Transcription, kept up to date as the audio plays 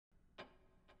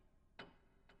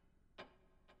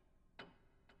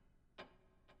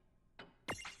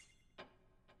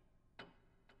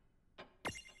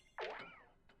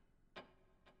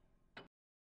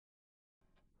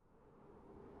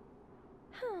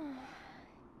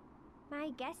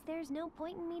I guess there's no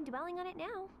point in me dwelling on it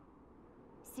now.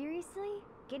 Seriously,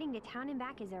 getting to town and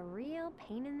back is a real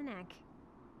pain in the neck.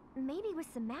 Maybe with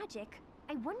some magic,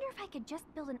 I wonder if I could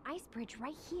just build an ice bridge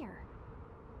right here.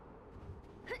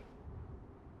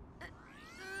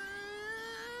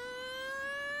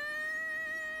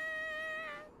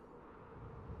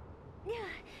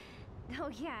 Oh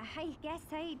yeah, I guess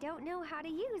I don't know how to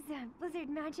use blizzard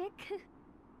magic.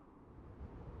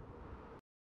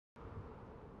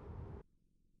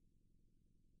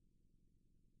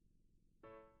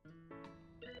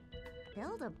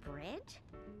 Build a bridge?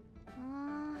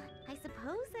 I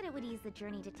suppose that it would ease the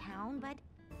journey to town, but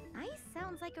ice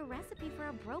sounds like a recipe for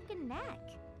a broken neck.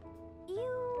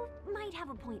 You might have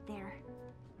a point there.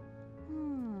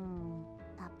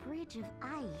 A bridge of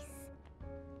ice.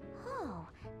 Oh,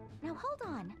 now hold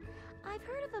on. I've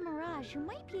heard of a mirage who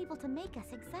might be able to make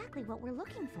us exactly what we're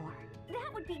looking for.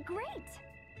 That would be great!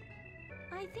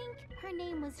 I think her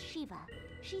name was Shiva.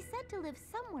 She's said to live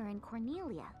somewhere in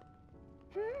Cornelia.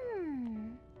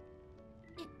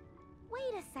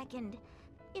 Wait a second.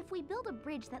 If we build a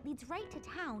bridge that leads right to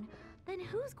town, then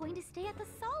who's going to stay at the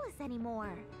Solace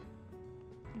anymore?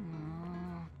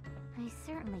 I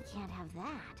certainly can't have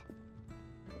that.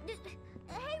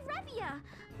 Hey, Refia!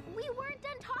 We weren't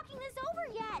done talking this over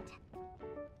yet!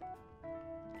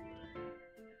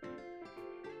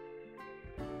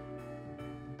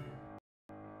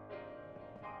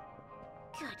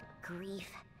 Good grief.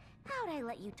 How'd I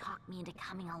let you talk me into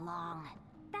coming along?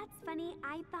 That's funny.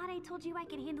 I thought I told you I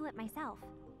could handle it myself.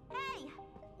 Hey!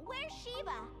 Where's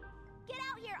Shiva? Get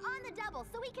out here on the double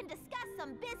so we can discuss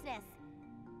some business!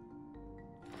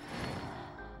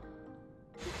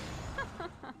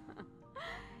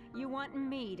 You want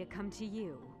me to come to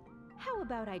you? How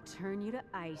about I turn you to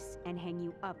ice and hang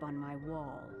you up on my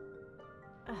wall?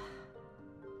 Ugh.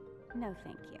 No,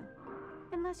 thank you.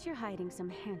 Unless you're hiding some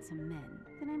handsome men,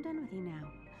 then I'm done with you now.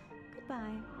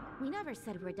 Goodbye. We never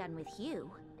said we're done with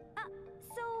you.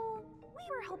 So we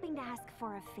were hoping to ask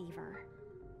for a favor.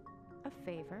 A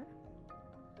favor?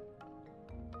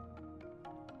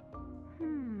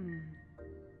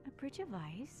 A bridge of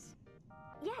ice?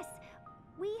 Yes,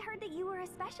 we heard that you were a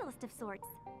specialist of sorts.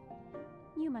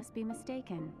 You must be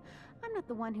mistaken. I'm not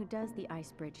the one who does the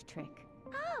ice bridge trick.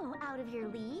 Oh, out of your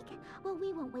league? Well,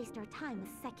 we won't waste our time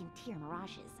with second-tier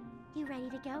mirages. You ready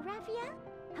to go, Refia?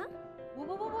 Huh?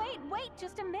 Wait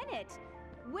just a minute!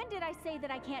 When did I say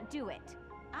that I can't do it?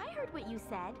 I heard what you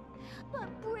said.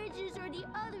 But bridges are the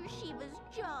other Shiva's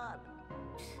job.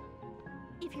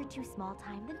 If you're too small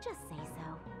time, then just say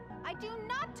so. I do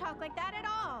not talk like that at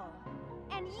all!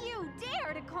 And you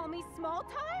dare to call me small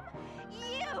time?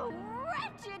 You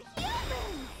wretched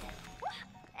human!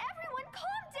 Everyone,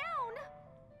 calm down!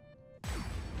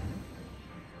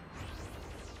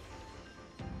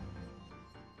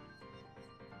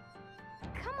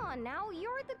 Come on now,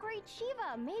 you're the great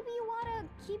Shiva. Maybe you ought to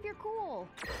keep your cool.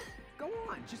 Go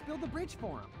on, just build the bridge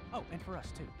for him. Oh, and for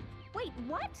us too. Wait,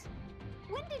 what?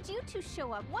 When did you two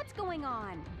show up? What's going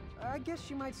on? I guess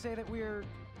you might say that we're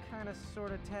kinda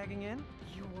sorta tagging in.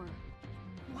 You're...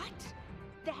 what?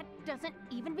 That doesn't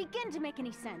even begin to make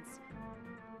any sense.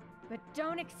 But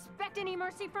don't expect any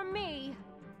mercy from me!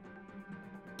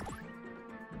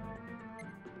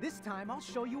 This time I'll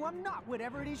show you I'm not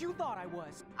whatever it is you thought I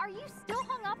was. Are you still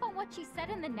hung up on what she said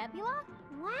in the nebula?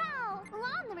 Wow,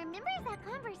 Long remembers that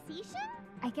conversation?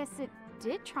 I guess it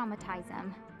did traumatize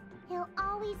him. He'll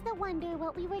always wonder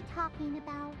what we were talking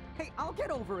about. Hey, I'll get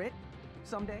over it.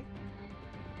 Someday.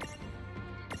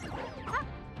 Ah!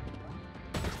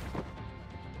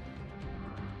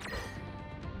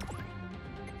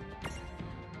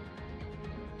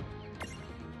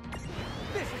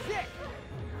 This is it!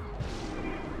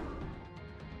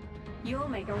 You'll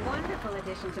make a wonderful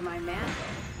addition to my mantle.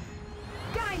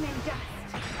 Diamond dust!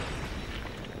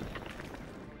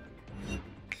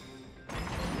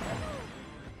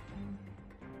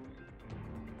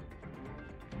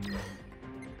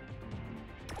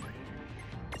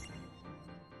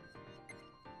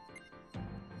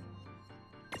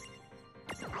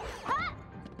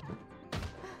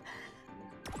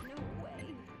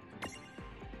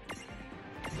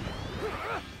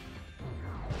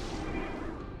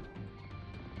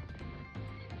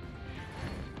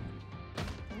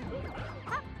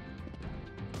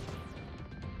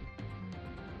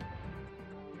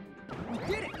 We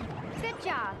did it! Good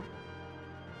job.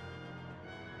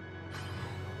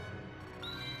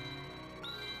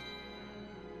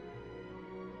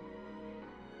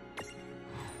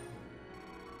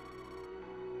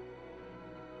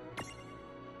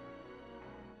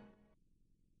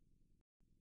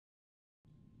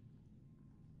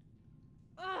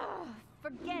 Ugh,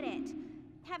 Forget it.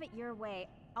 Have it your way.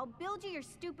 I'll build you your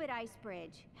stupid ice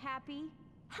bridge. Happy?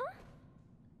 Huh?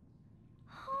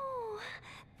 Oh,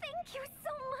 thank you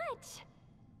so much!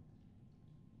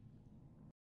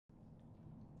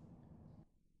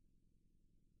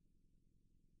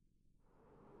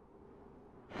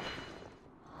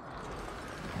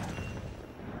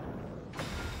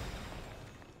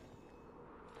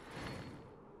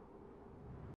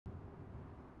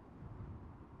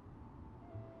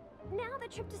 Now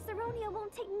the trip to Saronia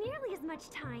won't take nearly as much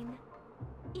time.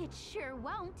 It sure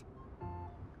won't.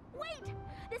 Wait!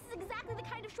 This is exactly the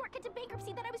kind of shortcut to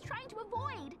bankruptcy that I was trying to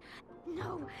avoid!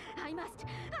 No, I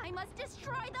must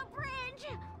destroy the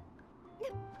bridge!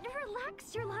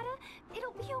 Relax, Charlotta.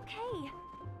 It'll be okay.